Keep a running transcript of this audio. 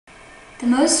The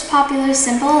most popular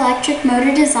simple electric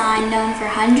motor design, known for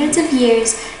hundreds of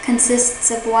years,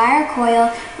 consists of wire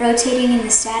coil rotating in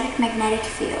the static magnetic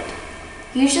field.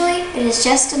 Usually, it is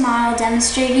just a model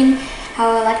demonstrating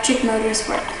how electric motors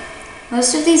work.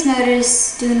 Most of these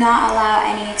motors do not allow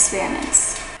any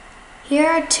experiments. Here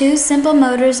are two simple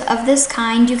motors of this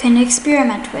kind you can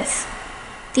experiment with.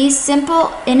 These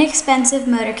simple, inexpensive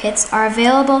motor kits are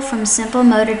available from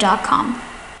simplemotor.com.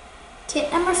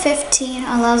 Kit number 15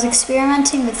 allows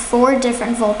experimenting with 4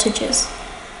 different voltages: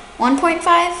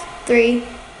 1.5, 3,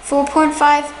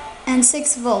 4.5, and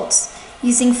 6 volts,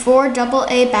 using 4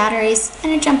 AA batteries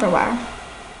and a jumper wire.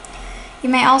 You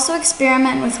may also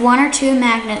experiment with 1 or 2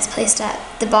 magnets placed at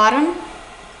the bottom,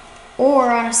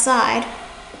 or on a side,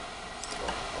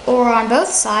 or on both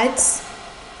sides,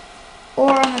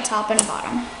 or on the top and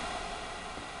bottom.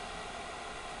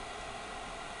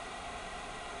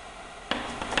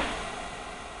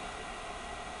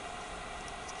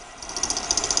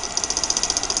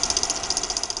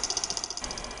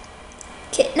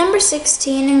 Kit number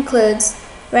 16 includes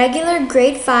regular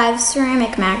grade 5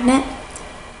 ceramic magnet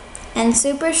and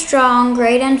super strong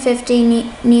grade N50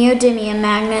 neodymium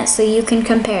magnet so you can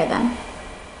compare them.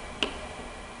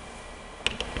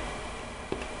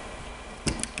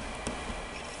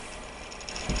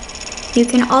 You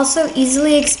can also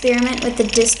easily experiment with the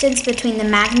distance between the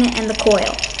magnet and the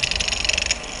coil.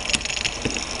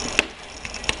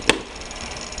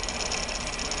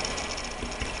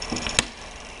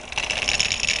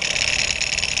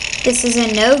 This is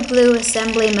a no-glue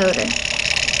assembly motor.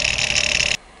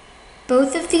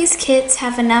 Both of these kits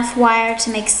have enough wire to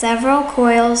make several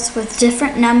coils with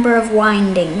different number of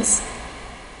windings.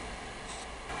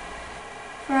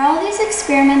 For all these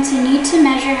experiments, you need to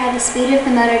measure how the speed of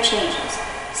the motor changes.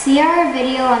 See our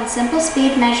video on simple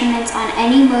speed measurements on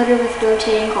any motor with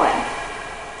rotating coil.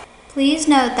 Please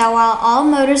note that while all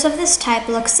motors of this type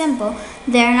look simple,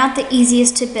 they are not the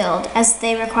easiest to build, as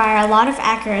they require a lot of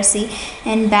accuracy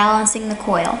in balancing the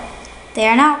coil. They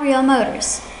are not real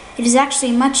motors. It is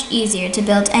actually much easier to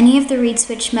build any of the reed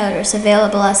switch motors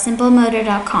available at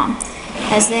simplemotor.com,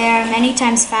 as they are many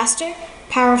times faster,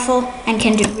 powerful, and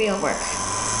can do real work.